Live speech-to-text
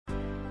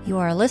You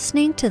are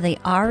listening to the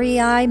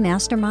REI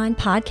Mastermind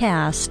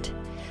Podcast.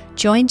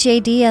 Join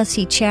JD as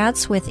he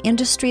chats with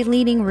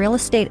industry-leading real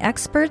estate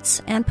experts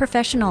and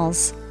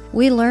professionals.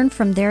 We learn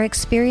from their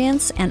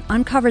experience and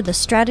uncover the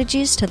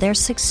strategies to their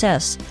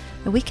success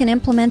that we can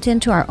implement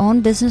into our own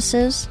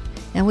businesses,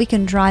 and we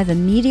can drive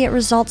immediate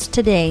results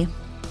today.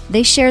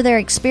 They share their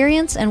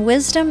experience and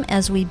wisdom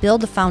as we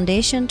build a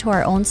foundation to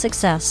our own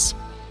success.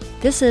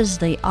 This is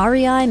the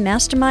REI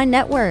Mastermind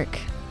Network.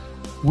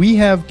 We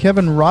have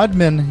Kevin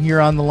Rodman here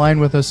on the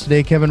line with us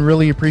today. Kevin,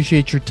 really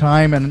appreciate your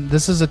time. And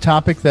this is a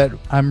topic that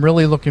I'm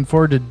really looking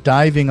forward to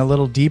diving a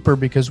little deeper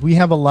because we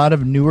have a lot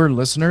of newer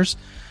listeners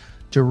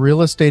to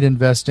real estate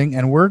investing.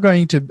 And we're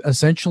going to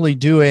essentially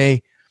do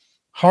a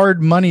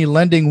hard money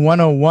lending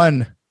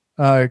 101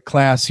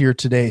 class here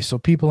today. So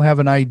people have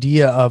an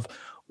idea of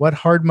what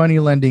hard money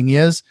lending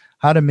is,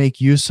 how to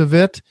make use of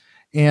it,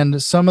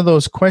 and some of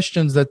those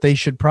questions that they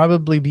should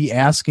probably be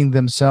asking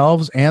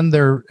themselves and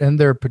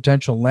their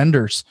potential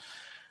lenders.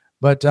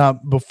 But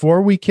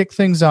before we kick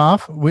things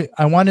off,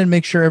 I want to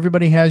make sure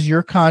everybody has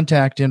your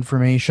contact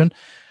information.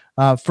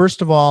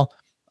 First of all,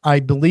 I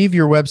believe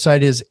your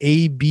website is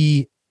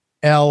abl1.net.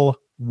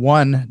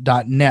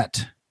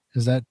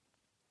 Is that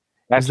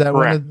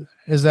correct.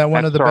 Is that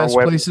one of the best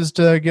places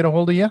to get a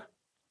hold of you?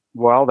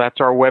 Well, that's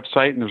our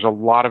website, and there's a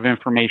lot of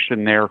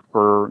information there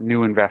for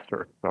new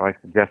investors. So I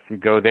suggest you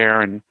go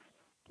there and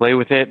play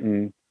with it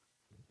and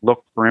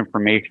look for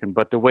information.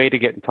 But the way to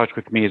get in touch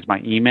with me is my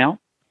email.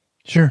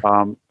 Sure.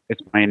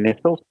 It's my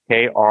initials,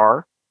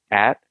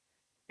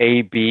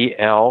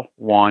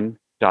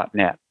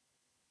 kr@abl1.net.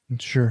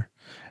 Sure.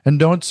 And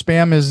don't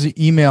spam his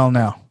email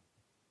now.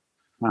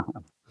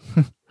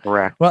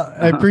 Correct. Well,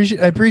 I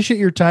appreciate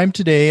your time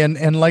today.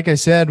 And like I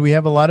said, we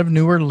have a lot of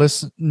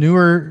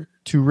newer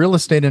to real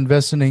estate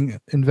investing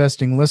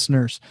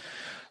listeners.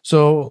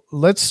 So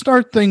let's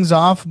start things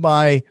off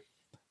by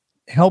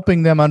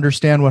helping them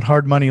understand what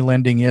hard money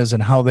lending is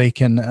and how they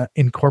can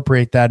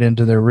incorporate that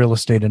into their real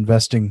estate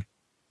investing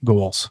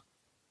goals.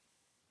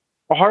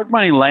 Well, hard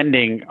money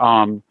lending,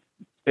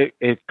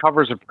 it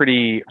covers a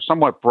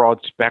somewhat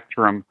broad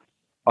spectrum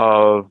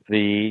of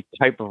the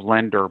type of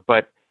lender,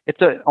 but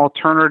it's an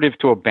alternative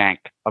to a bank.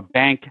 A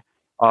bank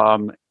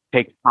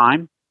takes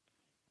time,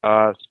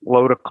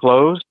 slow to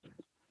close,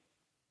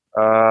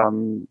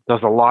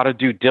 does a lot of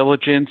due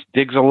diligence,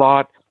 digs a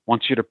lot,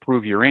 wants you to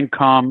prove your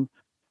income.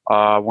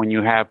 When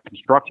you have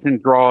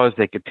construction draws,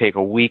 they could take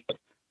a week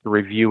to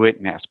review it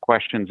and ask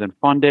questions and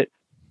fund it.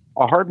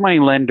 A hard money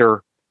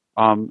lender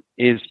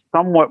is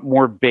somewhat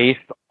more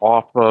based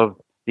off of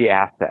the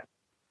asset.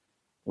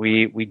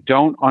 We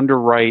don't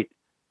underwrite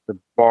the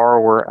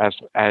borrower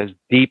as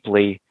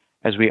deeply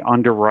as we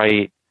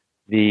underwrite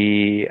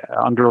the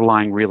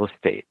underlying real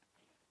estate.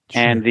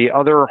 Sure. And the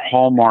other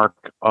hallmark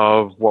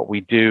of what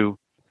we do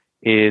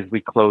is we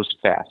close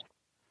fast.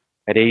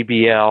 At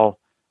ABL,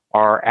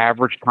 our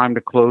average time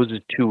to close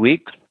is 2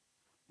 weeks.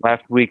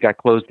 Last week, I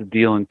closed the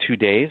deal in 2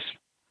 days.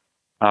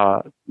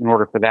 In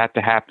order for that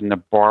to happen, the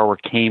borrower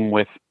came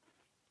with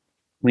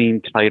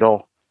clean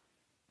title,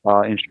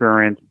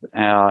 insurance,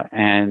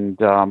 and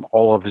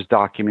all of his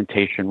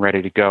documentation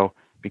ready to go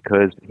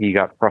because he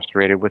got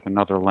frustrated with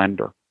another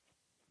lender.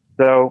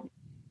 So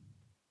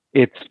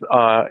it's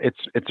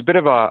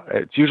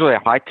usually a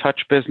high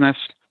touch business.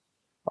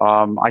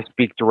 I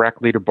speak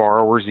directly to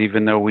borrowers,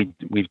 even though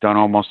we've done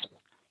almost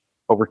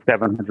over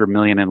 $700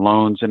 million in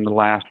loans in the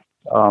last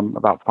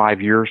about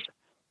 5 years.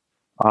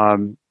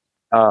 Even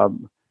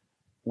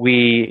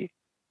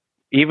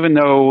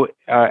though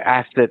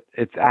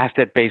it's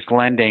asset-based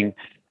lending,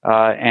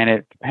 and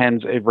it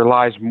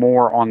relies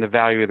more on the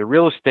value of the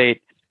real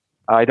estate.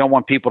 I don't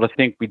want people to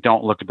think we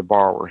don't look at the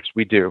borrowers.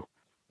 We do.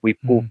 We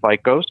pull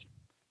FICOs.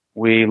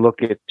 We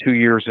look at 2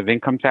 years of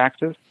income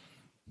taxes,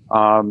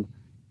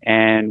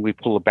 and we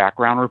pull a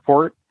background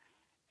report,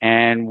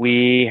 and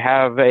we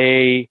have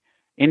a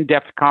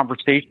in-depth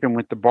conversation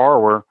with the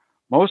borrower,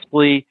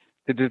 mostly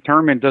to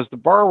determine, does the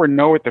borrower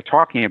know what they're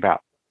talking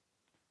about?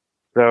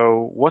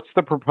 So what's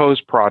the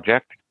proposed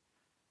project?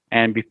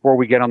 And before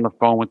we get on the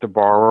phone with the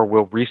borrower,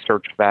 we'll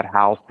research that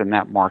house and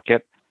that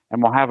market,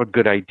 and we'll have a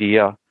good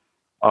idea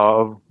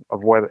of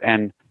whether,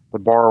 and the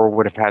borrower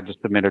would have had to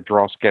submit a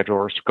draw schedule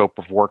or scope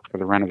of work for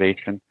the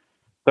renovation.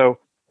 So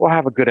we'll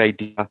have a good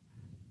idea,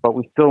 but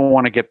we still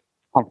want to get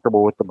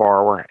comfortable with the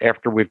borrower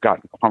after we've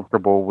gotten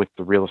comfortable with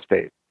the real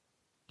estate.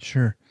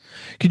 Sure.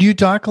 Could you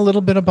talk a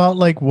little bit about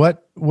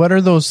what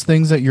are those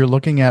things that you're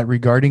looking at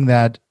regarding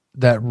that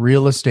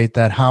real estate,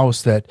 that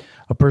house that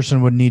a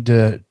person would need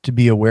to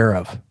be aware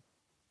of?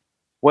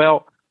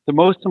 Well, the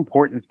most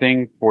important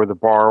thing for the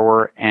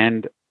borrower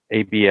and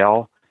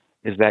ABL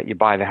is that you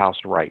buy the house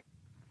right.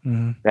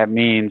 Mm-hmm. That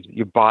means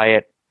you buy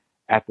it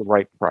at the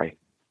right price.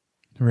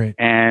 Right.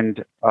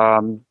 And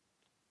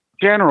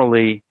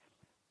generally,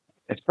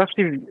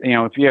 especially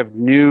if you have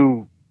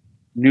new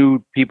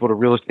people to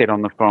real estate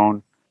on the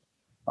phone,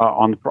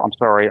 on the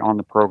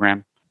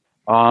program,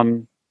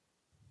 buying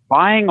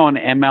on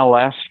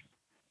MLS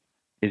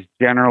is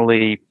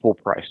generally full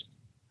price.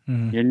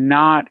 Mm-hmm. You're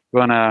not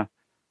gonna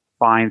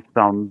find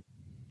some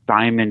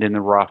diamond in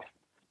the rough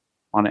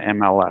on the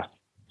MLS.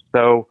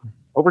 So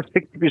over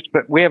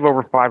 60%, we have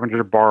over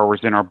 500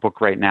 borrowers in our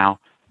book right now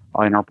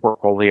in our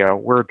portfolio.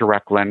 We're a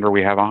direct lender.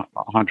 We have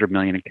 $100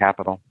 million in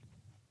capital.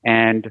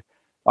 And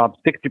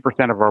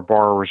 60% of our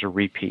borrowers are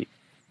repeat.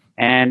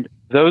 And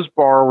those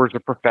borrowers are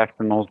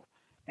professionals,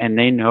 and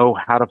they know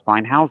how to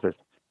find houses.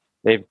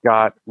 They've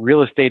got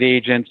real estate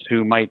agents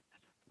who might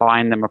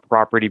find them a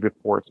property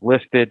before it's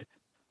listed.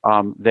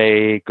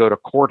 They go to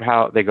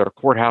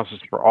courthouses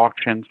for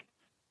auctions.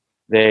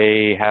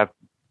 They have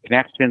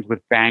connections with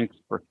banks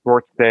for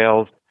short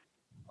sales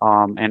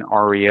and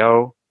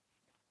REO.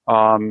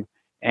 One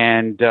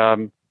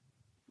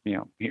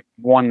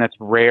that's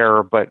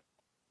rare, but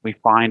we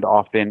find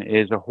often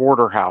is a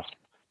hoarder house.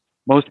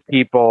 Most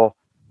people,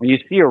 when you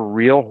see a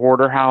real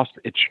hoarder house,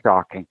 it's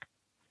shocking.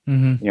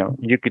 Mm-hmm.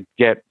 You could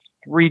get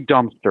 3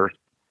 dumpsters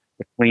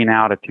to clean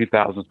out a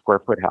 2,000 square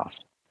foot house.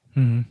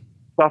 Mm-hmm.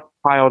 Stuff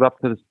piled up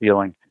to the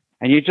ceiling.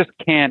 And you just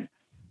can't,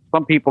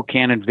 some people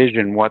can't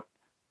envision what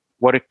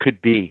it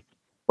could be,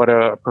 what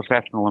a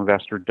professional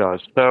investor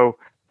does. So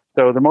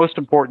the most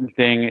important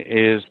thing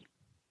is,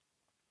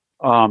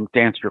 to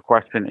answer your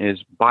question,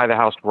 is buy the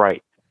house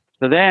right.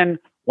 So then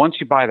once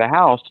you buy the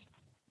house,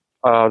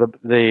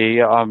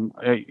 the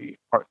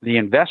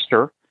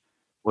investor,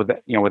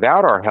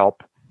 without our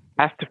help,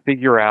 has to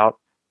figure out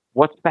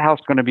what's the house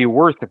going to be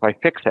worth if I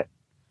fix it,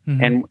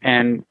 mm-hmm.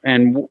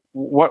 and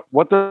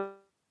what does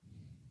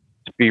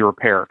be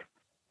repaired.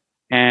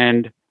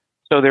 And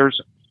so there's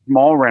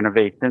small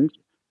renovations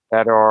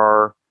that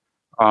are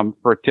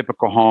for a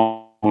typical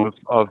home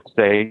of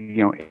say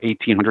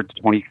 1,800 to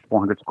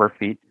 2,400 square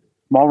feet.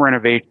 Small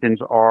renovations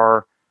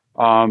are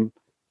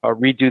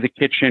redo the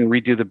kitchen,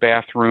 redo the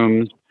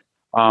bathrooms,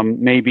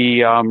 maybe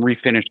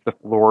refinish the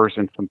floors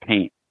and some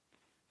paint.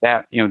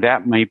 That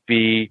might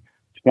be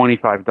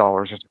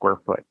 $25 a square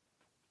foot.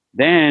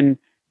 Then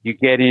you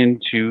get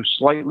into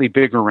slightly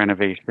bigger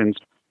renovations,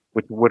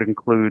 which would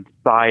include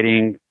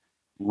siding,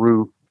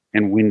 roof,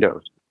 and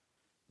windows.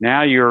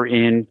 Now you're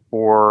in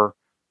for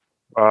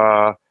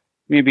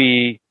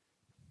maybe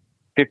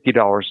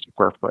 $50 a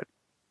square foot,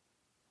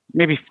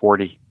 maybe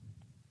 $40.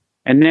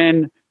 And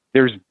then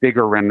there's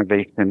bigger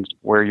renovations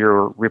where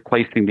you're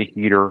replacing the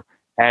heater,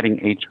 adding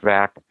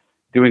HVAC,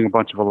 doing a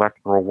bunch of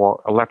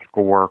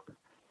electrical work.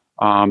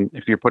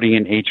 If you're putting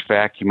in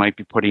HVAC, you might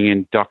be putting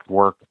in duct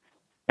work.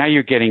 Now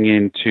you're getting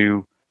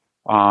into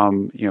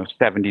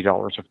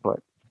 $70 a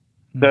foot.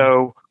 Mm-hmm.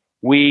 So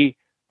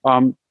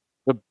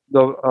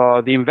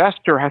the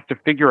investor has to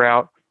figure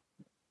out,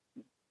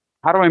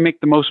 how do I make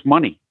the most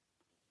money?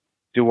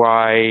 Do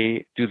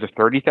I do the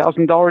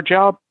 $30,000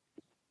 job,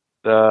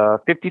 the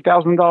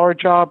 $50,000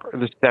 job, or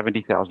the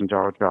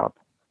 $70,000 job?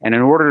 And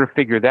in order to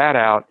figure that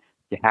out,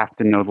 you have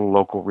to know the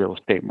local real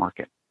estate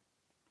market.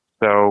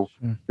 So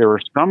there are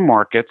some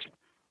markets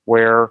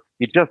where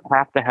you just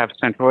have to have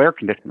central air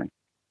conditioning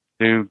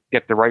to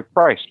get the right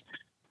price.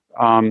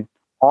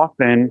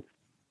 Often,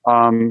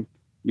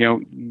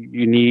 you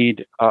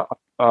need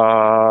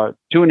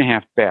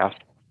 2.5 baths,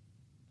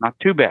 not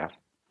 2 baths.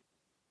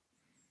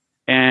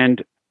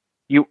 And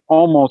you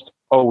almost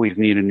always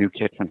need a new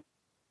kitchen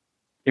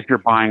if you're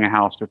buying a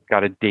house that's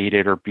got a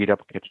dated or beat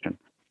up kitchen.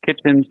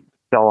 Kitchens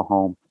sell a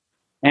home.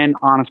 And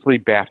honestly,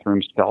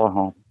 bathrooms sell a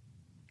home.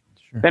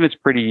 Sure. Then it's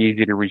pretty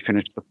easy to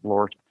refinish the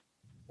floors.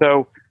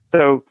 So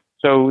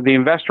the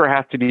investor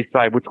has to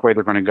decide which way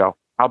they're going to go.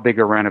 How big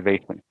a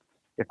renovation?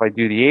 If I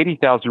do the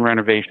 $80,000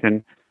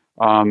 renovation,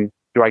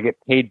 do I get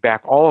paid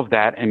back all of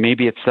that, and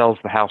maybe it sells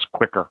the house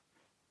quicker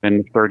than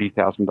the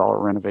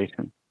 $30,000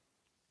 renovation?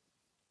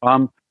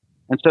 And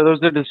so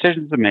those are the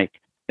decisions to make.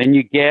 Then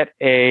you get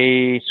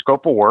a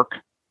scope of work.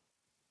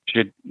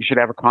 You should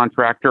have a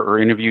contractor or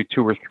interview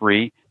 2 or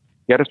 3.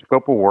 Get a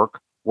scope of work,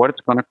 what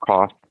it's going to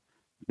cost.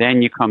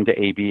 Then you come to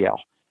ABL.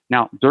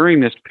 Now, during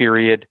this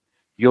period,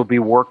 you'll be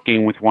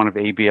working with one of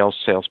ABL's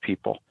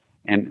salespeople,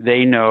 and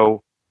they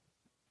know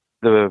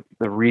the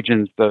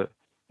regions.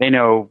 They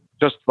know,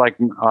 just like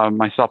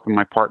myself and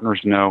my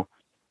partners know,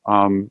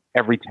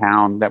 every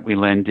town that we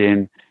lend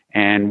in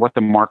and what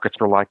the markets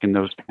are like in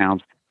those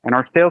towns. And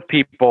our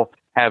salespeople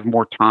have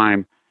more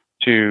time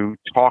to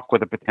talk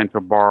with a potential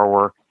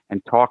borrower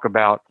and talk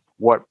about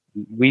what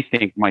we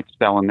think might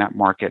sell in that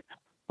market.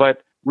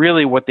 But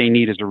really what they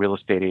need is a real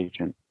estate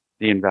agent,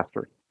 the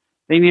investors.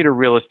 They need a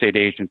real estate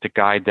agent to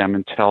guide them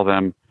and tell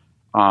them,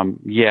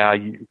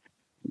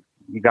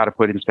 you got to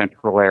put in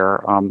central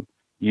air.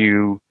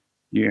 You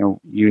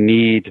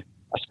need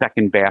a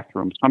second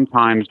bathroom.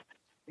 Sometimes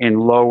in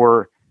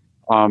lower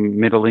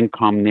middle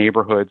income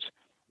neighborhoods,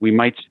 we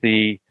might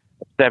see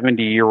a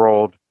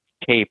 70-year-old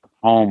Cape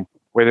home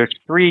where there's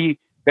 3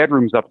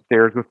 bedrooms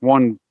upstairs with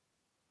one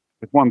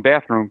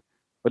bathroom,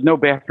 but no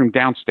bathroom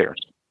downstairs.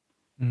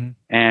 Mm-hmm.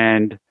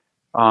 And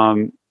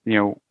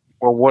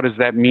what does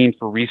that mean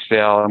for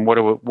resale? And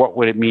what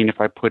would it mean if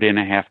I put in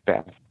a half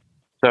bath?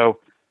 So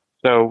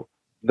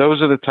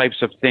those are the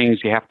types of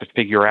things you have to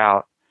figure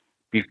out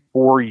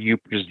before you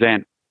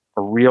present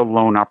a real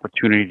loan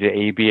opportunity to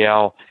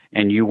ABL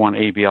and you want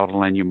ABL to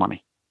lend you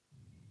money.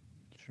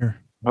 Sure.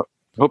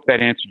 Hope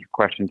that answered your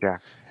question,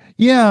 Jack.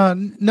 Yeah,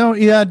 no,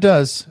 yeah, it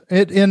does.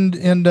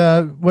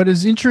 What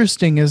is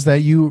interesting is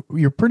that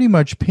you're pretty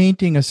much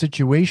painting a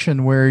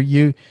situation where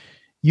you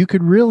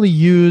could really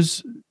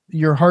use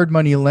your hard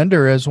money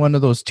lender as one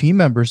of those team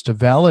members to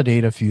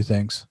validate a few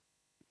things.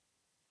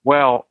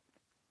 Well,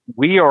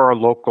 we are a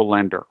local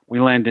lender. We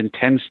lend in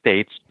 10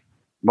 states.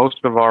 Most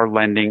of our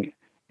lending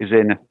is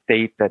in a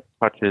state that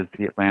touches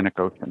the Atlantic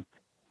Ocean.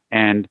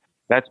 And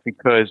that's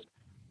because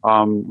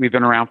we've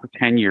been around for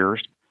 10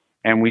 years,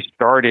 and we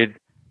started,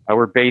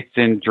 we're based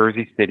in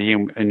Jersey City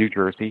in New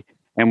Jersey,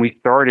 and we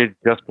started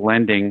just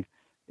lending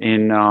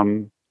in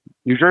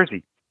New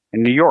Jersey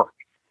and New York.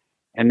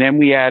 And then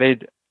we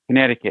added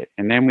Connecticut,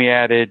 and then we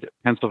added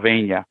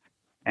Pennsylvania,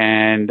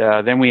 and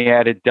then we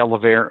added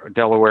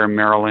Delaware,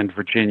 Maryland,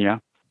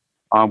 Virginia.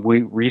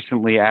 We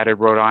recently added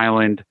Rhode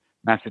Island,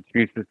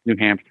 Massachusetts, New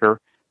Hampshire,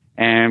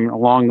 and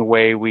along the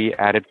way we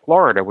added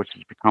Florida, which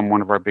has become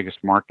one of our biggest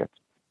markets.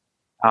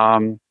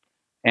 Our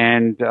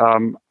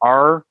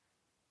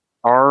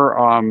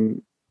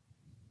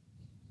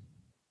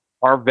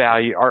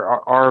value,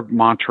 our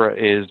mantra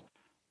is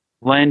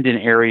lend in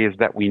areas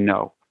that we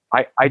know.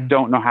 I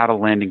don't know how to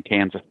lend in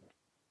Kansas.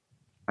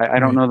 I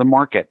don't know the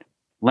market.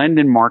 Lend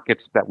in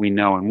markets that we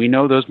know, and we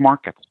know those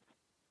markets.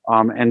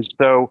 And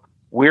so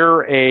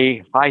we're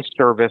a high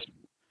service,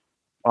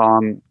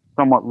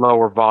 somewhat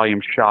lower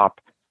volume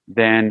shop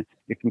than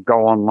if you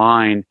go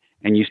online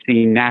and you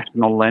see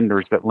national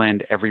lenders that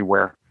lend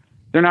everywhere.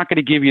 They're not going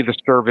to give you the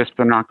service.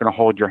 They're not going to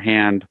hold your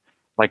hand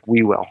like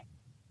we will.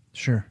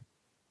 Sure.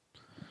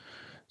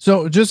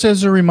 So just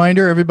as a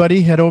reminder,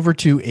 everybody head over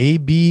to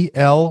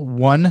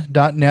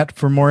abl1.net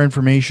for more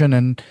information.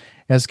 And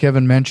as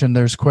Kevin mentioned,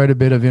 there's quite a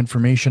bit of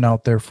information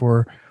out there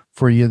for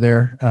you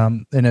there.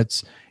 And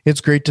it's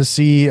great to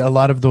see a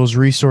lot of those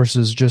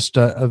resources just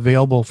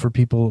available for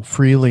people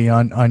freely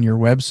on your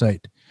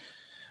website.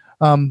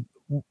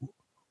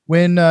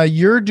 When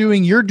you're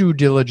doing your due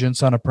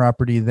diligence on a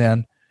property,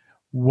 then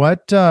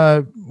what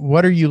are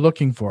you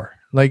looking for?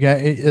 Like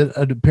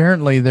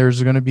apparently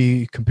there's going to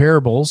be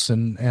comparables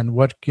and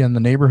what can the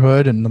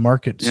neighborhood and the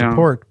market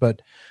support,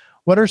 but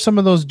what are some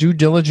of those due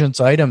diligence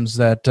items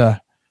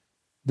that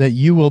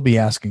you will be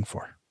asking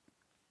for?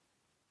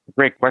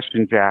 Great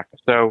question, Jack.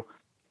 So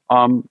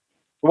the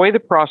way the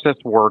process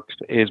works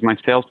is my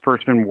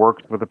salesperson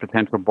works with a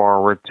potential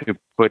borrower to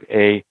put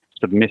a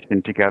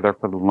submission together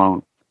for the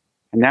loan.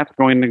 And that's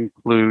going to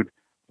include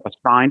a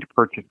signed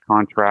purchase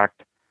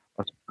contract,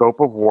 a scope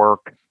of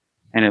work,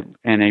 and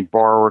a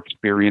borrower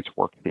experience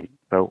worksheet.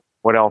 So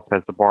what else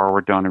has the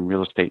borrower done in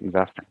real estate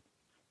investing?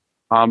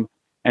 And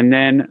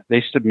then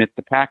they submit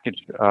the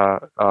package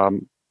for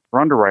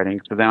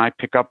underwriting. So then I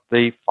pick up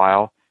the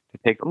file to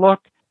take a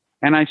look,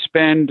 and I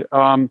spend,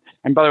 and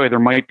by the way, there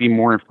might be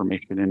more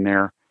information in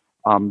there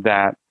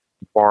that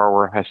the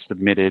borrower has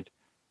submitted,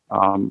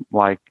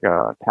 like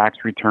tax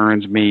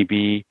returns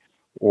maybe,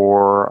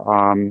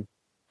 or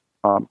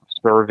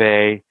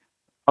survey,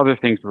 other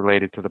things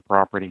related to the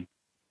property.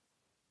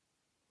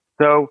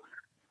 So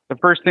the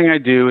first thing I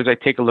do is I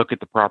take a look at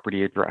the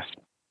property address,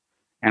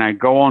 and I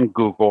go on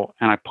Google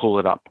and I pull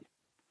it up.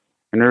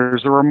 And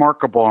there's a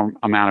remarkable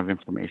amount of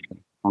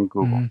information on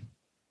Google. Mm-hmm.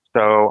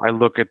 So I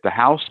look at the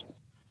house.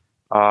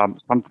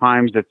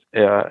 Sometimes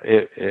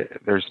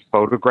there's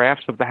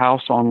photographs of the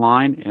house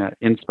online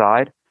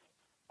inside.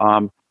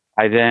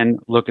 I then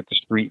look at the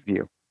street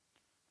view.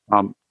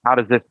 How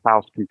does this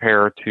house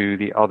compare to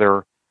the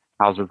other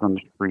houses on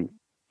the street?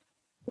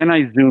 Then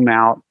I zoom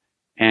out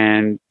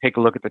and take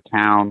a look at the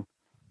town.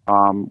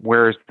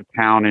 Where is the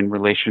town in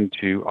relation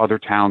to other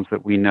towns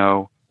that we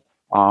know?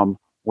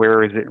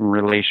 Where is it in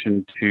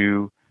relation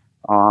to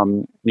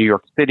New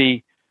York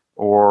City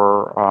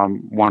or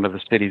one of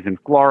the cities in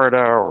Florida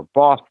or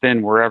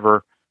Boston,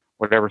 whatever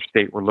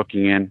state we're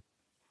looking in?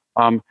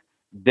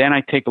 Then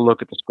I take a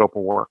look at the scope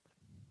of work.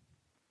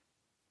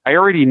 I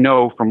already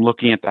know from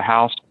looking at the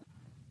house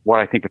what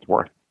I think it's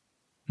worth,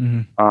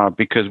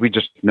 because we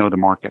just know the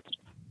markets,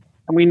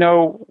 and we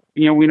know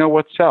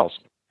what sells.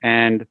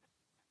 And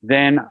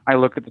then I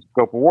look at the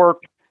scope of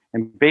work,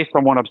 and based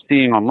on what I'm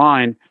seeing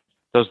online,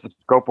 does the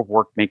scope of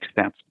work make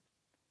sense?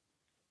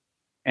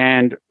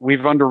 And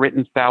we've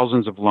underwritten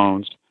thousands of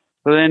loans.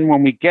 So then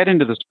when we get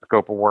into the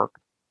scope of work,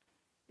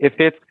 if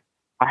it's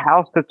a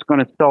house that's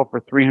going to sell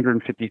for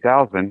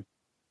 $350,000,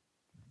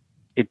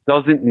 it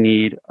doesn't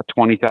need a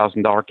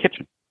 $20,000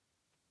 kitchen.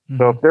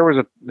 So if there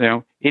was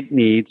it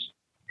needs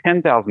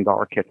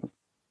 $10,000 kitchen.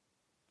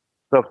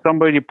 So if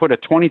somebody put a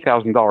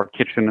 $20,000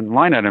 kitchen in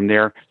line item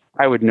there,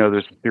 I would know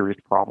there's a serious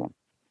problem.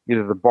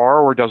 Either the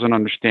borrower doesn't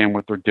understand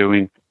what they're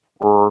doing,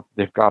 or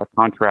they've got a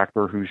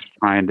contractor who's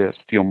trying to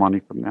steal money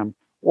from them,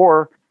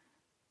 or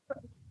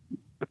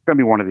it's going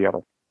to be one or the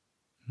other.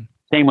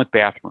 Same with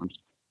bathrooms.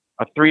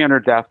 A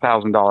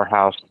 $300,000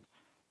 house,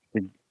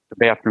 the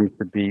bathrooms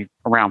could be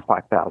around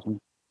 $5,000.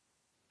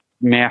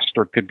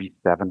 Master could be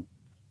 $7,000.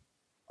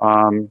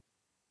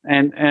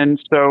 And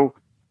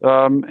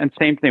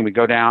same thing. I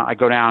go down, I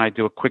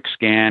do a quick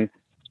scan,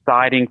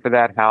 siding for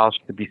that house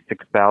to be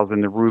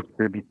 $6,000, the roof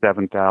to be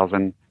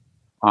 $7,000,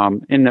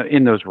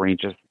 in those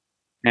ranges.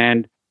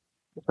 And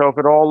so if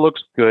it all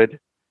looks good,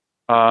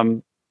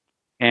 and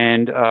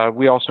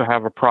we also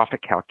have a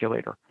profit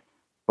calculator,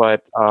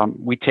 but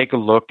we take a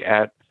look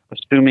at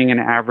assuming an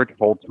average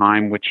hold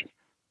time, which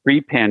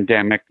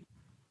pre-pandemic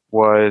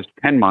was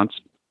 10 months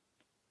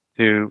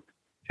to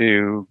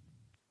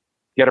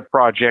get a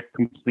project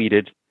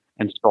completed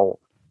and sold.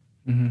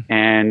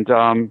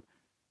 Mm-hmm.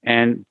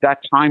 And that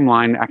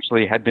timeline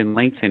actually had been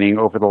lengthening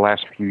over the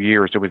last few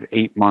years. It was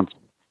 8 months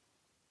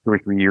 2 or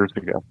 3 years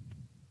ago.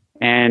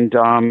 And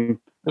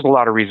there's a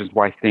lot of reasons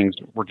why things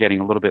were getting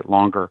a little bit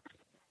longer.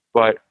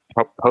 But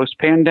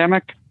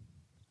post-pandemic,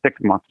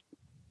 6 months,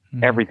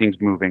 mm-hmm. Everything's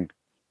moving.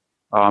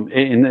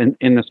 In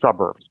the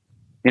suburbs,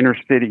 inner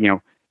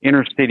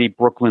city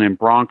Brooklyn and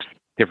Bronx,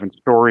 different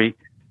story.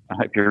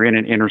 If you're in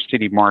an inner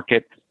city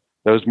market,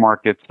 those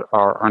markets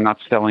are not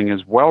selling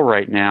as well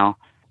right now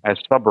as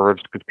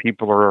suburbs because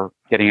people are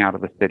getting out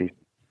of the cities.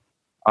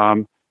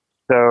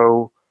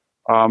 So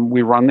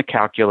we run the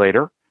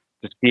calculator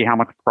to see how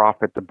much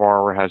profit the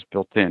borrower has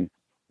built in.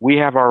 We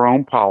have our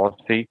own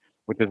policy,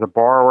 which is a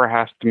borrower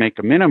has to make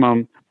a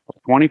minimum of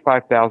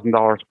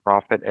 $25,000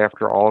 profit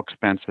after all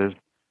expenses,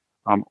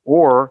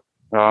 or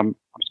the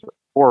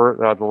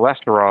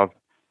lesser of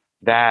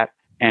that,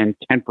 and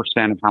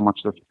 10% of how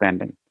much they're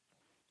spending.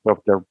 So if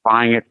they're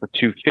buying it for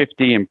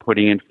 $250 and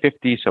putting in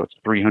 $50, so it's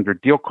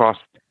 $300 deal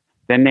costs,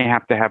 then they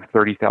have to have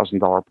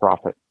 $30,000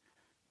 profit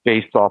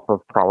based off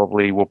of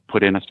probably we'll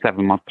put in a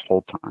 7-month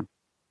hold time.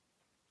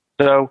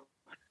 So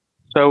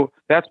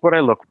that's what I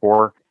look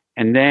for.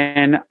 And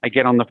then I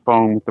get on the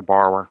phone with the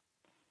borrower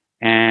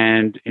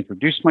and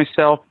introduce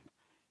myself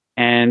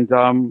and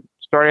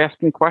start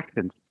asking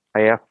questions.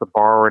 I ask the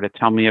borrower to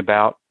tell me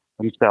about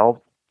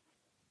themselves.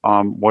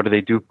 What do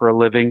they do for a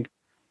living?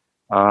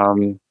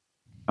 Do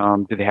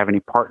they have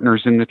any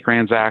partners in the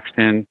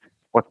transaction?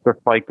 What's their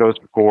FICO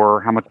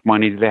score? How much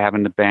money do they have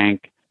in the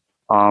bank?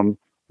 How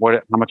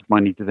much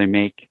money do they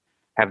make?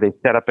 Have they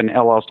set up an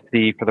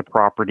LLC for the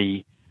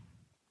property?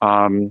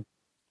 How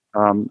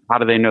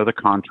do they know the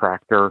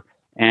contractor?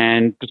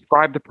 And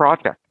describe the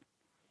project.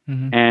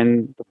 Mm-hmm.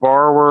 And the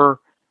borrower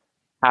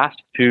has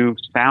to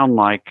sound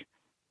like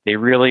they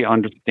really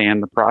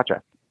understand the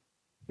project.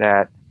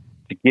 That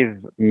to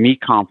give me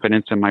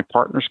confidence and my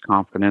partners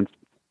confidence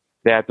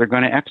that they're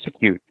going to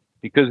execute,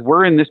 because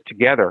we're in this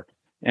together.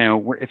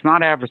 It's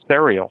not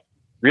adversarial.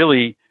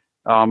 Really,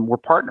 we're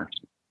partners.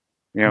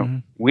 Mm-hmm.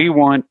 We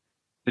want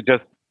to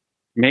just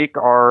make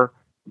our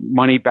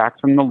money back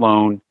from the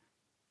loan,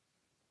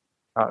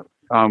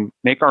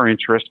 make our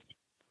interest,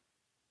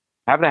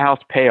 have the house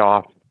pay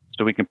off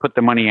so we can put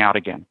the money out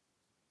again.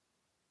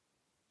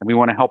 And we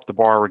want to help the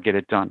borrower get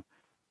it done.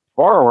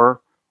 Borrower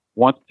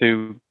wants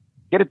to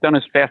get it done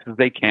as fast as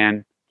they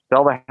can,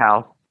 sell the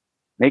house,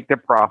 make their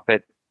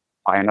profit,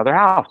 buy another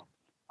house,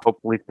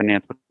 hopefully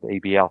finance with the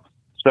ABL.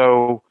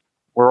 So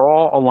we're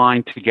all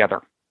aligned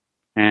together.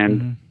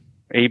 And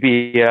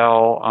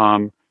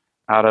ABL,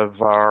 out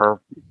of our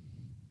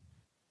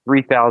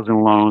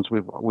 3,000 loans,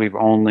 we've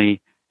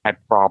only had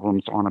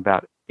problems on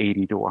about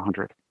 80 to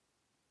 100.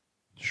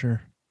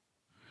 Sure.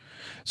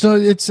 So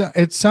it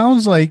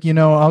sounds like,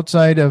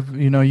 outside of,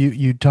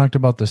 you talked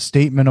about the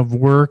statement of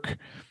work,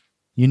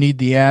 you need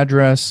the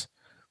address,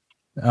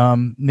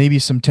 maybe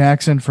some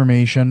tax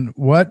information.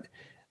 What,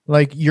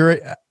 like your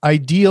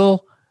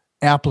ideal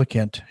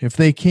applicant, if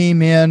they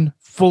came in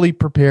fully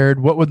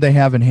prepared, what would they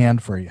have in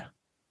hand for you?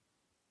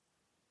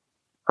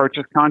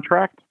 Purchase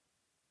contract,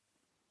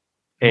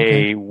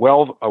 okay. a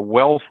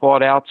well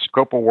thought out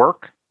scope of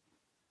work,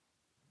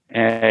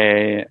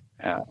 an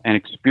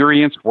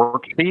experience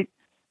worksheet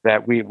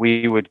that we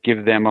would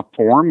give them a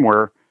form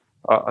where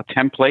a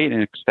template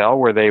in Excel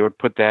where they would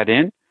put that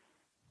in.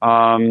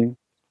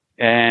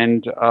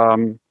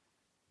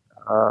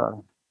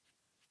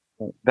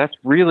 That's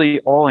really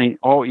all,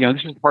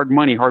 this is hard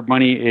money. Hard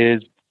money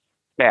is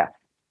fast.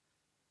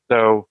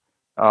 So,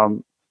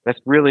 that's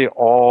really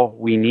all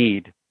we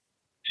need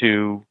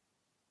to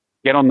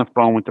get on the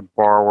phone with the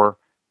borrower,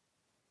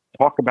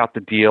 talk about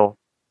the deal,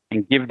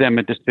 and give them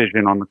a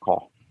decision on the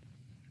call.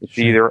 It's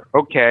either,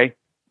 okay,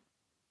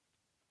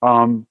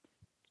 sounds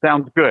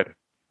good.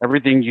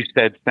 Everything you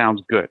said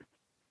sounds good.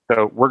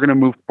 So we're going to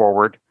move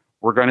forward.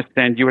 We're going to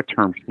send you a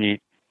term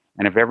sheet.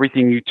 And if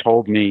everything you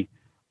told me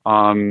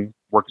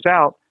works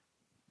out,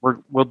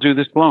 we'll do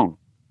this loan.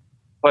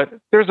 But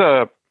there's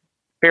a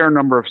fair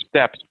number of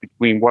steps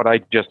between what I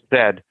just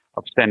said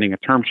of sending a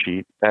term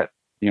sheet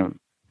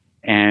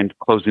and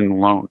closing the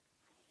loan.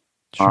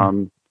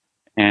 Sure.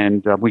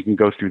 And we can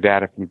go through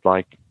that if you'd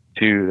like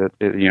to,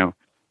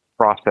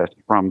 process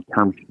from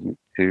term sheet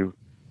to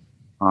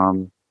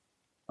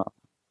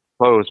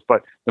close.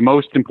 But the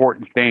most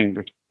important thing,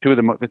 there's two of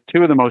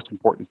the most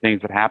important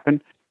things that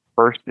happen.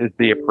 First is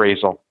the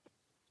appraisal.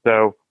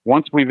 So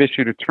once we've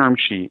issued a term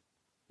sheet,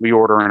 we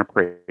order an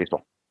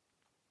appraisal.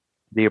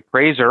 The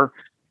appraiser,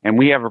 and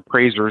we have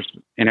appraisers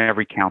in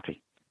every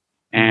county,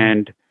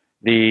 and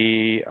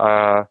we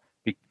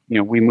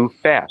move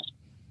fast.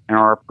 And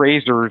our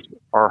appraisers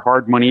are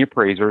hard money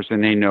appraisers,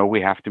 and they know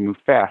we have to move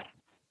fast.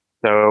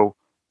 So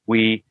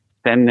we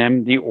send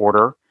them the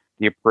order.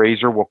 The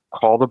appraiser will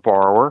call the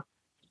borrower,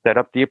 set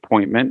up the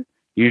appointment.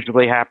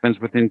 Usually happens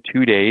within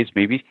 2 days,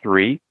 maybe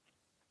 3.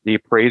 The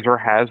appraiser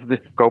has the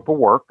scope of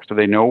work, so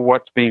they know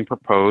what's being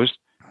proposed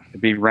to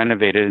be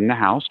renovated in the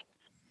house.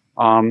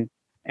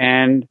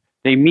 And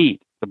they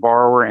meet the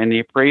borrower and the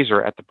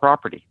appraiser at the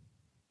property.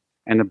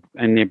 And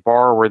the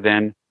borrower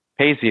then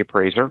pays the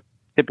appraiser,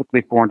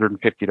 typically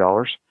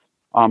 $450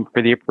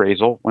 for the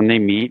appraisal when they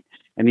meet.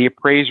 And the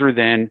appraiser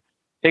then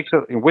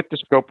with the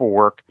scope of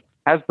work,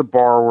 has the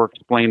borrower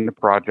explain the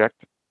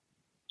project.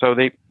 So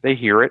they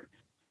hear it.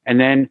 And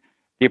then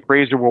the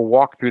appraiser will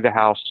walk through the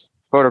house,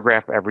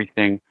 photograph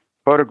everything,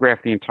 photograph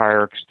the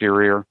entire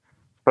exterior,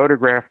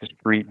 photograph the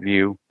street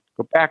view,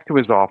 go back to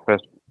his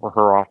office or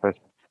her office,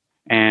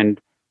 and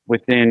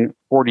within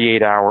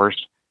 48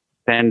 hours,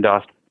 send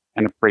us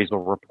an appraisal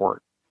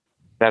report.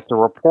 That's a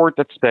report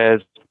that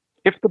says,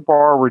 if the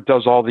borrower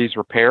does all these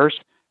repairs,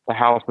 the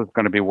house is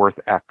going to be worth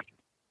X.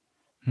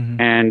 Mm-hmm.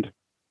 And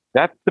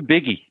that's the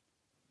biggie.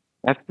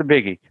 That's the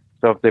biggie.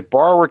 So if the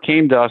borrower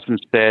came to us and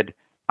said,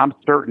 I'm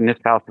certain this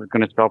house is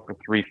going to sell for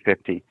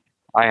 $350.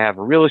 I have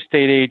a real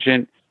estate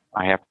agent.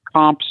 I have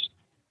comps,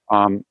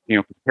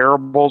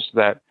 comparables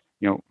that,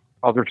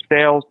 other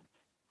sales.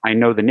 I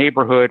know the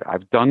neighborhood.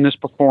 I've done this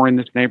before in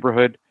this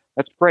neighborhood.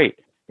 That's great.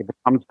 If it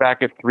comes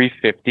back at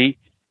 $350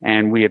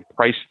 and we had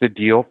priced the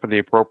deal for the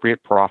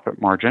appropriate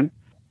profit margin,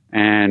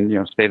 and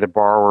say the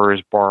borrower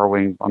is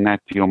borrowing on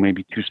that deal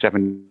maybe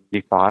 $275,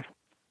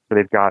 so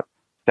they've got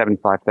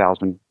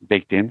 $75,000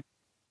 baked in.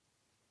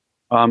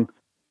 I'm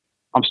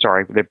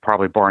sorry, they're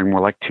probably borrowing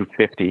more like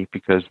 $250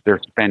 because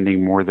they're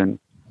spending more than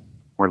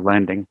we're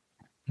lending.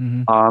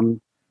 Mm-hmm.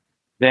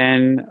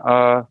 Then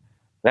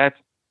that's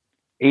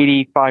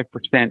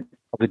 85%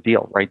 of the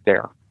deal right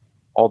there.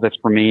 All that's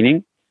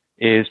remaining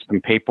is some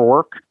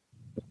paperwork.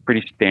 It's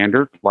pretty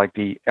standard, like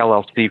the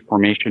LLC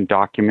formation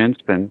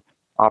documents and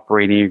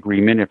operating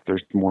agreement if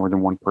there's more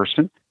than one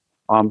person,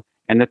 and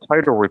the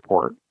title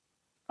report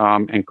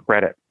and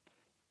credit.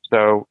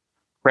 So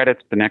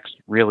credit's the next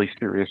really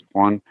serious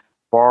one.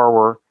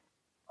 Borrower,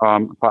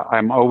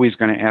 I'm always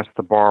going to ask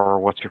the borrower,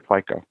 what's your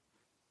FICO?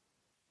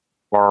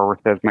 Borrower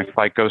says, my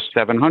FICO is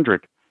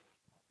 700.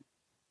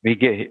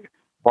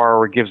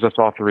 Borrower gives us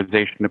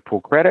authorization to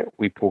pull credit.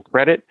 We pull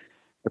credit.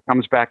 If it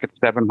comes back at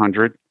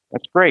 700,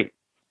 that's great.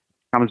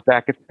 Comes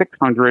back at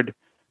 600,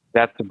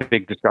 that's a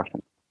big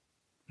discussion.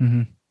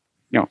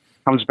 Mm-hmm.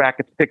 Comes back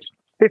at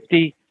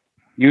 650,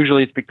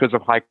 usually it's because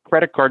of high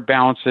credit card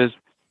balances.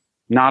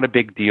 Not a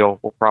big deal.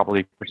 We'll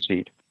probably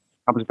proceed.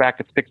 Comes back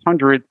at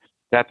 600,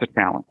 that's a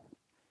challenge.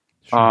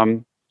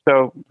 Sure.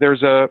 So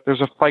there's a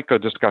FICO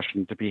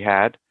discussion to be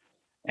had,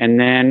 and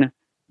then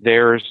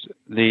there's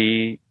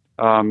the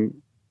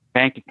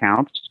bank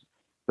accounts.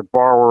 The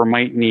borrower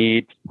might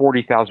need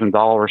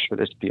 $40,000 for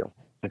this deal.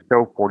 To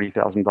show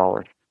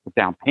 $40,000 with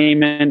down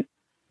payment,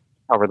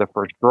 cover the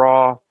first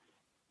draw,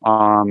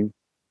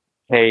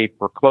 pay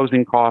for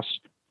closing costs.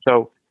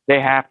 So they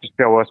have to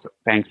show us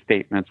bank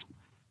statements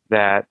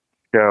that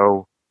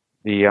show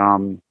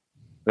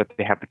that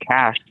they have the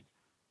cash to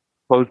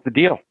close the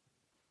deal.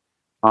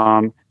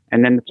 And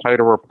then the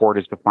title report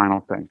is the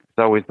final thing. It's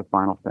always the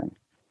final thing.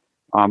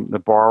 The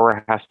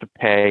borrower has to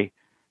pay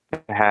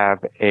to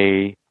have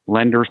a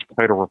lender's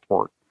title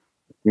report.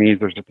 It means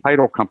there's a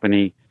title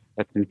company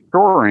that's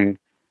ensuring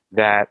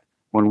that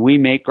when we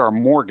make our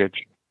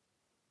mortgage,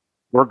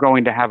 we're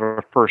going to have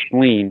a first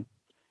lien,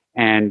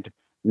 and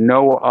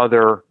no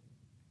other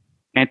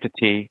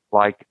entity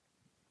like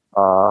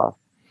the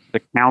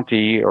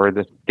county or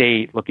the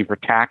state looking for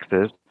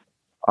taxes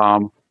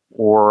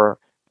or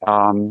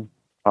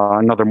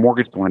another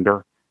mortgage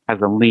lender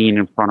has a lien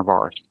in front of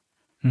ours.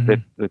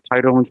 Mm-hmm. The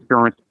title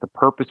insurance, the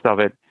purpose of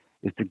it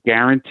is to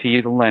guarantee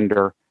the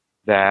lender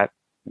that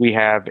we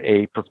have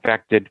a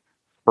perfected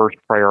first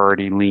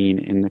priority lien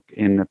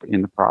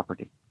in the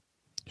property.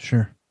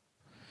 Sure.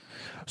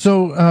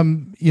 So,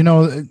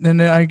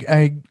 and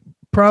I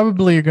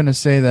probably are going to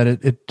say that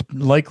it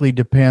likely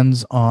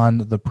depends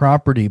on the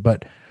property,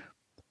 but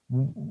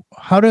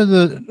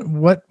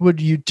what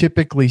would you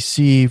typically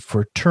see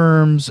for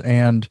terms,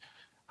 and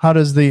how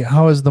is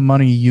the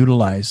money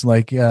utilized?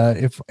 Like,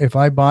 if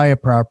I buy a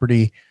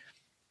property,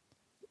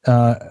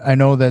 I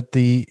know that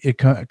it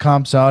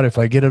comps out. If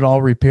I get it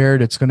all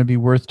repaired, it's going to be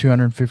worth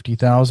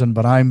 $250,000,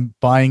 but I'm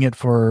buying it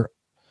for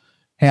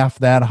half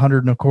that,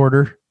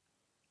 $125,000.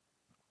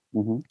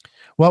 Mm-hmm.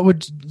 What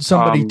would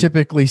somebody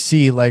typically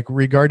see, like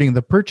regarding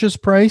the purchase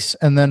price,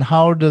 and then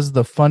how does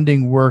the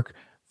funding work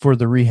for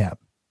the rehab?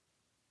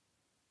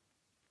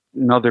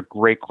 Another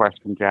great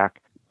question,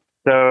 Jack.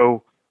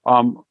 So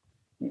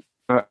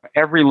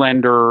every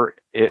lender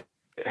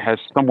has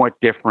somewhat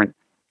different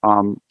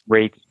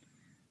rates,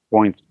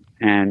 points,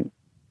 and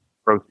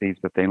proceeds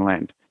that they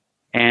lend.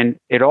 And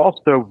it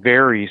also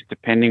varies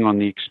depending on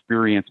the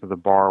experience of the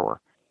borrower.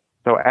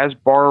 So as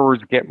borrowers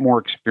get more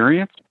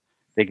experience,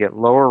 they get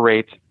lower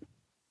rates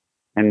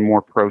and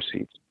more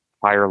proceeds,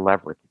 higher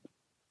leverage.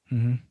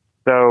 Mm-hmm.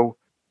 So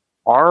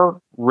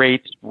our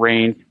rates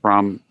range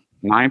from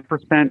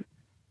 9%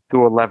 to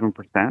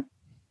 11%,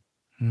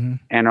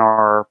 and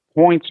our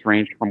points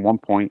range from 1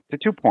 point to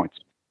 2 points.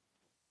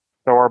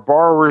 So our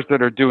borrowers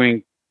that are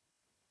doing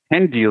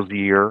 10 deals a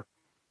year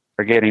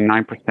are getting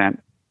 9%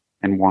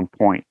 and 1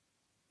 point,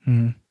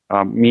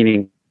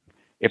 meaning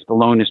if the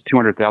loan is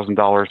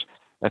 $200,000,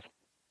 that's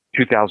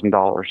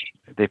 $2,000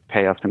 they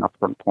pay us in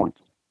upfront points.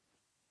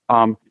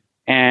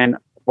 And a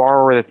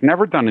borrower that's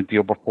never done a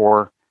deal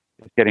before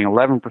is getting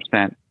 11%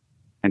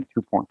 and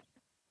 2 points.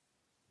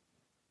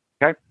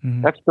 Okay,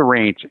 that's the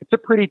range. It's a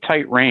pretty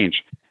tight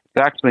range.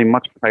 It's actually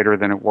much tighter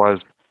than it was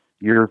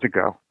years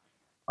ago,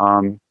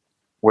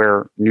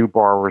 where new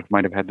borrowers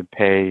might have had to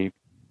pay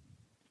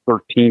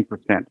 13%,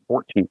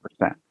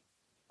 14%.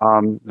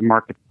 The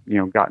market's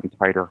gotten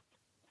tighter.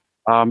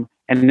 And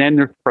then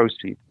there's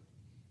proceeds.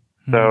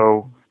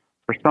 So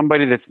for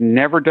somebody that's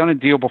never done a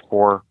deal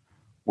before,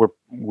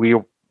 we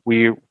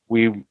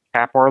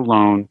cap our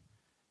loan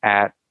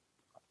at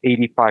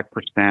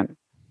 85%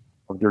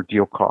 of their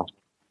deal cost.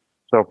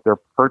 So if their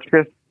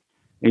purchase,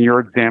 in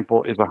your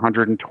example, is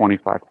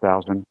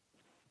 $125,000,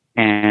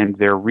 and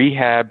their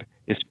rehab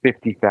is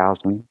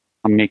 $50,000,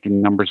 I'm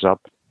making numbers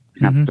up.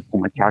 I have to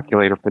pull my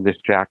calculator for this,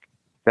 Jack.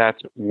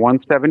 That's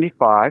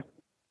 $175,000.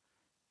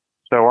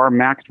 So our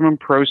maximum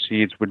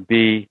proceeds would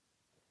be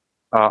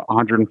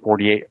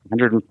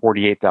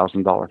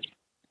 $148,000.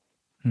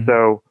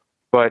 So,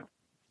 but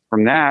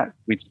from that,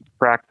 we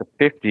subtract the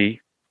 $50,000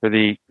 for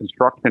the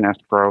construction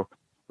escrow,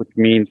 which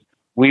means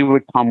we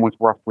would come with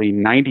roughly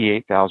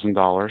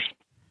 $98,000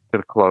 to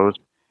the close,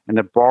 and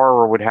the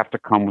borrower would have to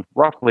come with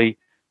roughly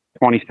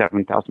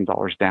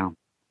 $27,000 down.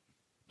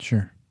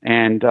 Sure.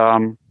 And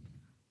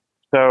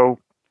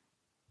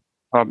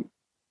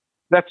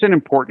that's an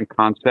important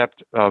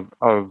concept of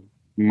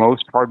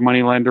most hard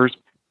money lenders.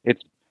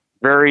 It's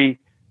very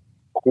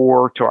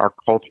core to our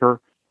culture,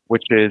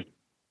 which is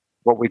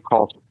what we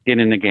call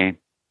skin in the game.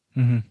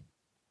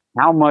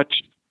 How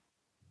much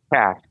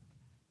cash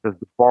does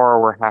the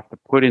borrower have to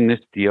put in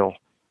this deal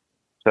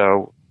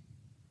so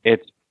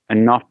it's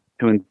enough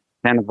to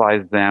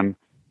incentivize them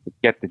to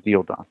get the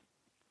deal done?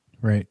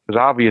 Right. Because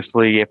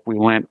obviously, if we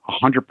went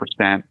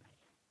 100%,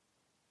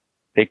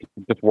 they could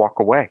just walk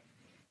away.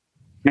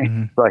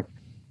 It's like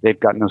they've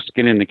got no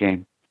skin in the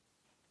game.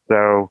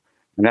 So,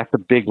 and that's a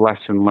big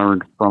lesson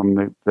learned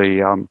from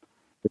the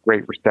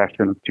Great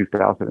Recession of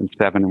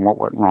 2007 and what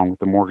went wrong with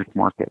the mortgage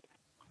market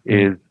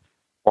is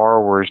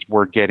borrowers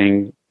were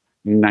getting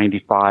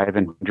 95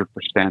 and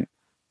 100%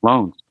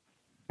 loans,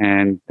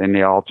 and then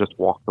they all just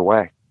walked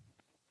away.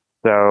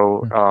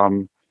 So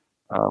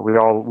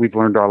we've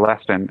learned our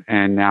lesson,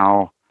 and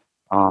now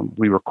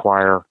we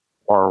require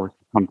borrowers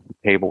to come to the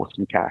table with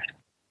some cash.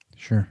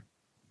 Sure.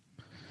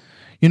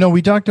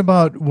 We talked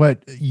about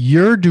what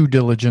your due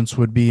diligence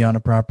would be on a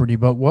property,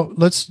 but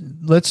let's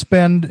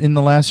spend in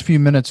the last few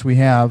minutes we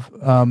have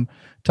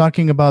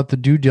talking about the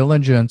due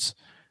diligence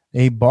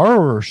a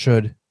borrower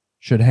should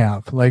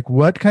have. Like,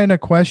 what kind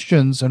of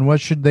questions and what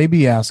should they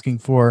be asking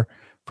for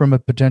from a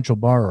potential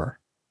borrower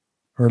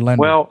or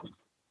lender?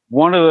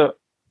 Well,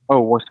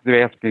 what's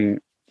they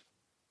asking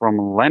from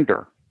a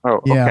lender?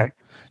 Oh, yeah. Okay.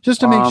 Just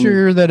to make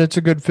sure that it's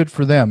a good fit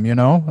for them,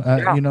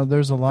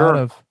 there's a lot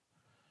of.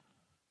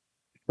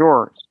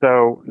 Sure.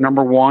 So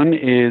number one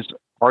is,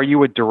 are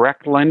you a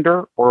direct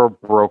lender or a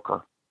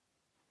broker?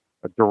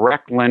 A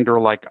direct lender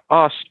like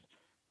us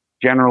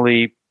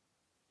generally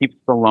keeps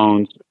the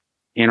loans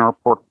in our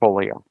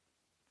portfolio.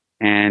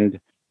 And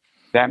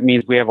that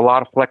means we have a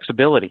lot of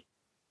flexibility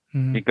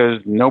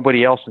because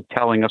nobody else is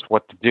telling us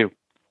what to do.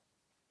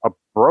 A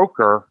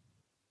broker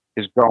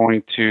is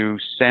going to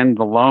send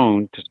the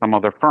loan to some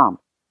other firm.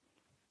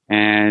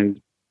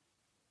 And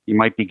you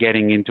might be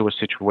getting into a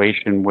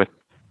situation with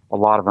a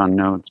lot of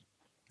unknowns.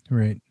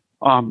 Right.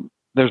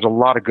 There's a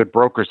lot of good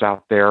brokers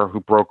out there who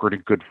broker to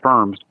good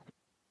firms,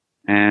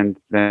 and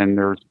then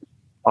there's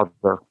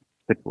other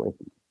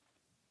situations.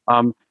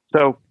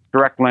 So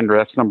direct lender,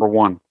 that's number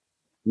one.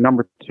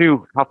 Number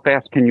two, how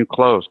fast can you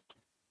close?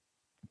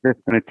 Is this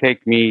going to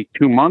take me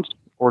 2 months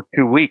or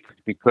 2 weeks?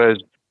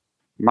 Because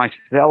my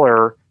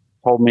seller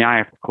told me I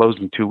have to close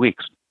in 2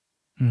 weeks.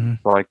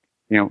 So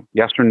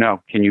yes or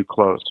no, can you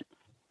close?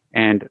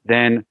 And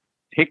then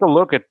take a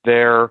look at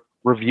their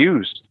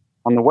reviews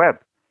on the web.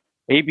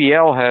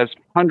 ABL has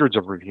hundreds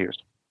of reviews,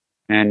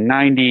 and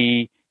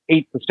 98%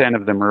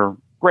 of them are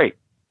great.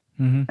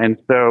 And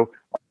so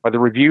are the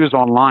reviews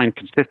online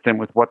consistent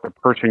with what the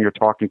person you're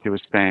talking to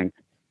is saying?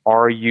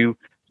 Are you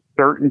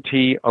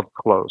certainty of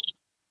close?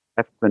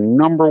 That's the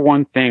number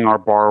one thing our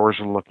borrowers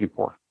are looking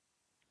for.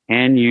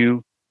 Can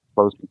you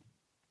close?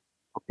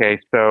 Okay,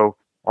 so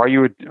are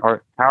you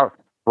how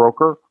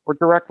broker or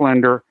direct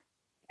lender?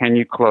 Can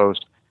you close?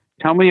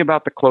 Tell me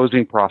about the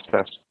closing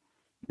process.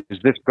 Is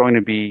this going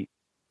to be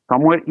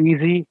somewhat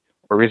easy,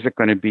 or is it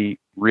going to be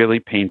really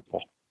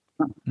painful?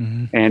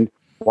 And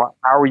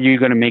how are you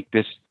going to make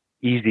this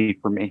easy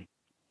for me?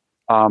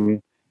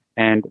 And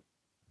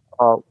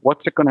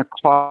what's it going to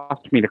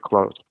cost me to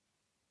close?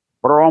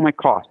 What are all my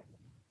costs?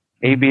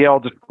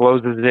 ABL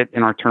discloses it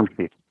in our term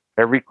sheet.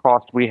 Every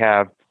cost we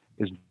have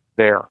is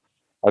there.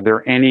 Are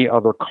there any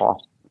other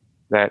costs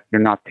that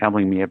you're not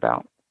telling me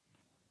about?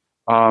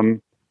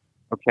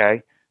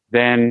 Okay.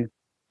 Then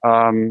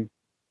when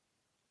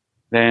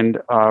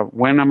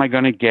am I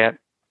going to get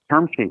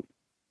term sheet?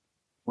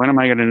 When am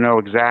I going to know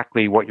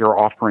exactly what you're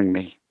offering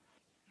me?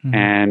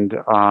 And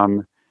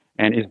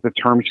is the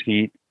term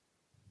sheet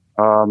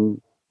going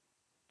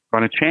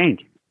to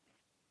change?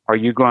 Are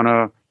you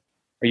going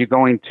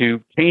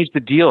to change the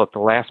deal at the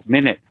last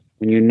minute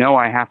when you know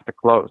I have to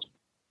close?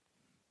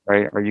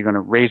 Right? Are you going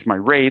to raise my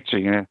rates? Are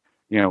you going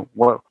to,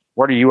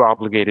 what are you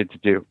obligated to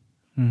do?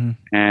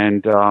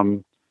 And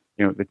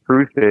the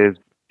truth is,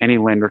 any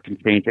lender can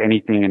change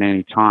anything at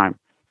any time.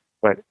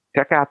 But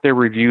check out their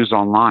reviews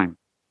online,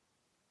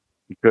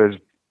 because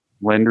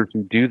lenders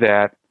who do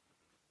that,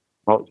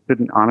 well,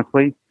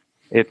 honestly,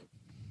 it's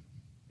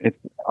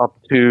up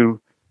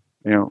to,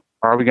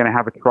 are we going to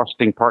have a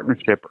trusting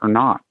partnership or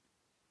not?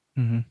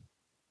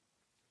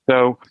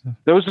 So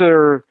those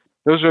are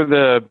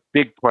the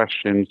big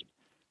questions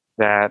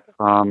that,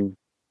 and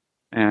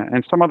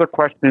some other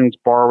questions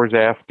borrowers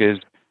ask is,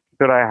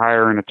 should I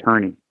hire an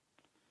attorney?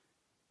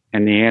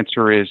 And the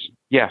answer is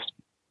yes.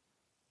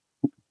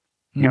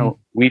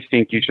 We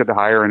think you should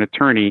hire an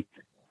attorney,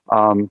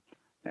 and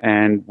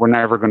we're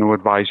never going to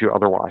advise you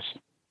otherwise.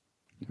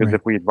 Because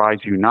if we advise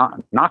you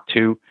not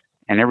to,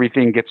 and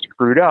everything gets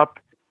screwed up,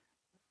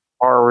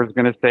 borrower is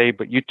going to say,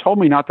 but you told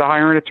me not to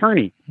hire an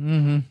attorney.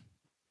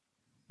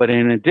 But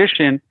in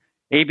addition,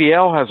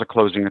 ABL has a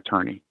closing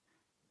attorney.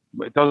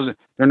 They're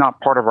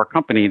not part of our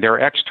company. They're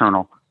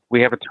external.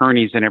 We have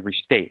attorneys in every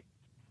state.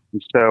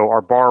 And so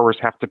our borrowers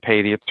have to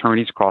pay the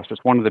attorney's cost.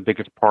 It's one of the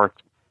biggest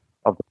parts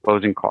of the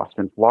closing costs.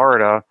 In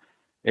Florida,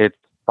 it's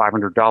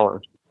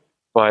 $500.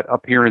 But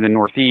up here in the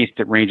Northeast,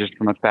 it ranges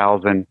from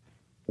 $1,000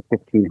 to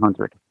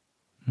 $1,500.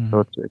 So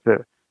it's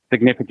a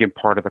significant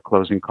part of the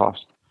closing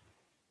cost.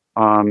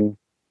 And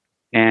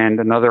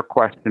another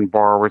question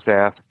borrowers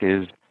ask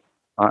is,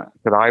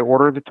 should I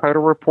order the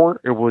title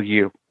report or will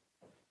you?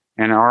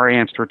 And our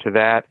answer to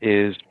that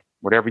is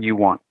whatever you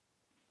want.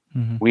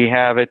 We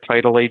have a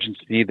title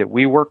agency that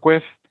we work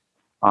with.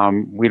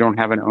 We don't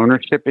have an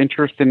ownership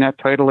interest in that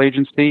title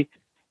agency,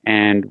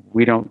 and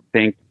we don't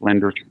think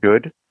lenders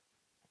should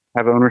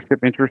have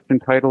ownership interest in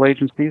title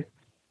agencies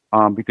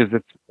because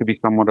it could be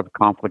somewhat of a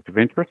conflict of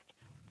interest.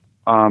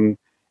 But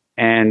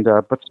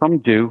some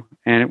do,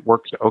 and it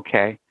works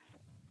okay.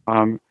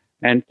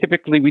 And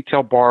typically we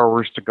tell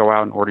borrowers to go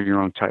out and order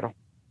your own title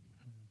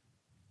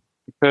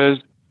because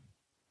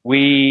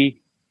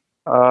we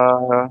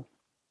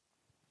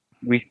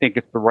think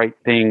it's the right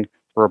thing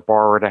for a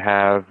borrower to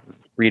have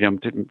freedom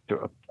to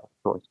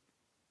choice.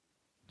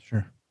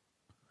 Sure.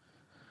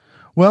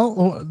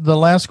 Well, the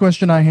last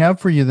question I have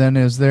for you then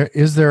is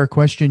there a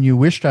question you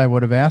wished I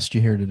would have asked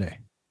you here today?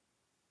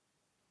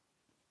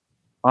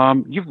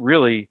 You've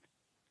really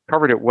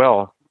covered it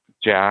well,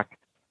 Jack.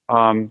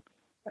 I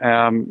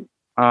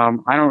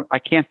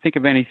can't think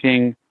of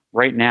anything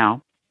right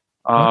now.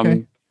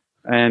 Okay.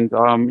 And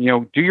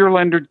do your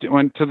lender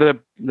to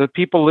the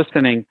people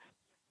listening.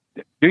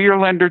 Do your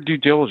lender due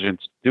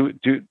diligence.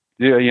 There's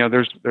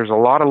a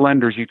lot of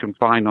lenders you can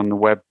find on the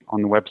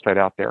website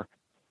out there.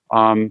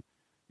 A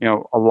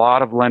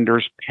lot of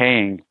lenders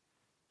paying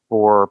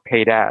for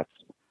paid ads,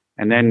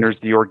 and then there's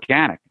the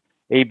organic.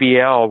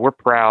 ABL, we're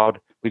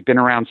proud. We've been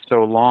around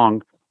so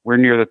long. We're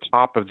near the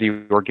top of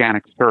the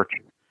organic search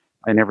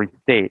in every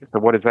state. So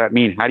what does that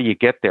mean? How do you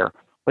get there?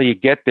 Well, you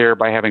get there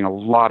by having a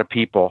lot of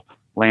people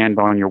land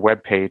on your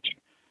webpage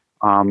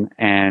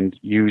and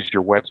use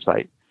your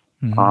website.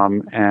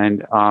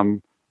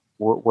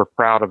 We're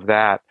proud of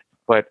that.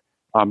 But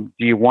do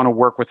you want to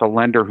work with a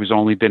lender who's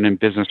only been in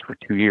business for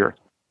 2 years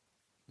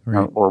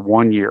or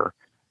 1 year?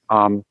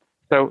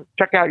 So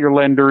check out your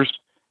lenders,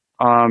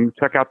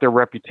 check out their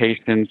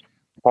reputations,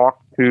 talk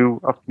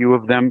to a few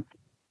of them,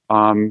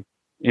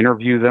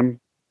 interview them,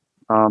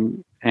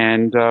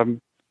 and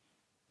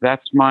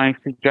that's my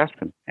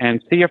suggestion.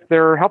 And see if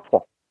they're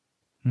helpful.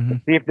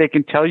 See if they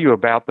can tell you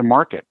about the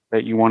market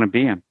that you want to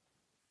be in.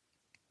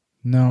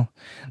 No,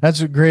 that's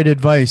a great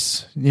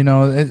advice.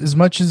 As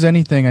much as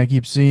anything, I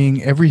keep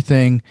seeing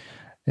everything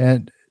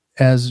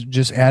as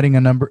just adding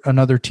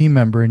another team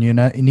member, and you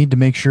need to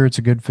make sure it's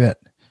a good fit.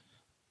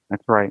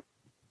 That's right.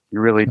 You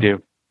really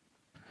do.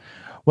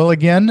 Well,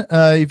 again,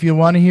 if you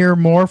want to hear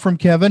more from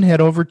Kevin, head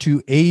over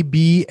to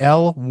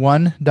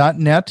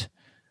abl1.net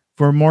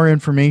for more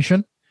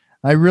information.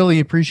 I really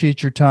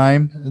appreciate your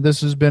time.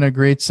 This has been a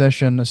great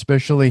session,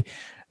 especially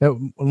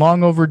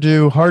long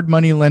overdue Hard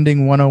Money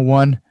Lending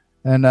 101.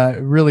 And I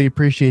really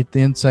appreciate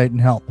the insight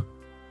and help.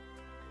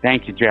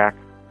 Thank you, Jack.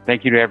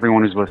 Thank you to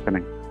everyone who's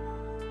listening.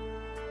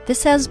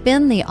 This has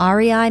been the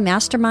REI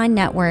Mastermind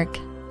Network.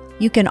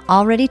 You can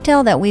already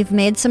tell that we've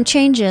made some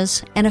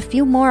changes, and a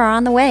few more are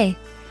on the way.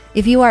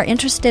 If you are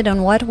interested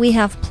in what we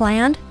have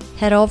planned,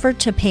 head over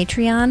to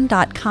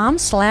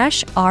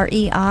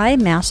patreon.com/REI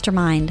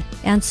Mastermind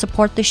and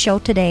support the show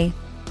today.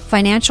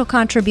 Financial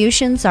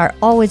contributions are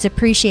always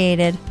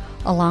appreciated.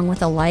 along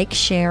with a like,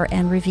 share,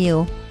 and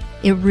review.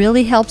 It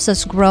really helps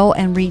us grow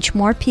and reach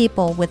more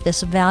people with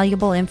this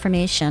valuable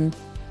information.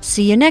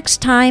 See you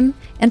next time,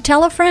 and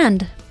tell a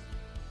friend.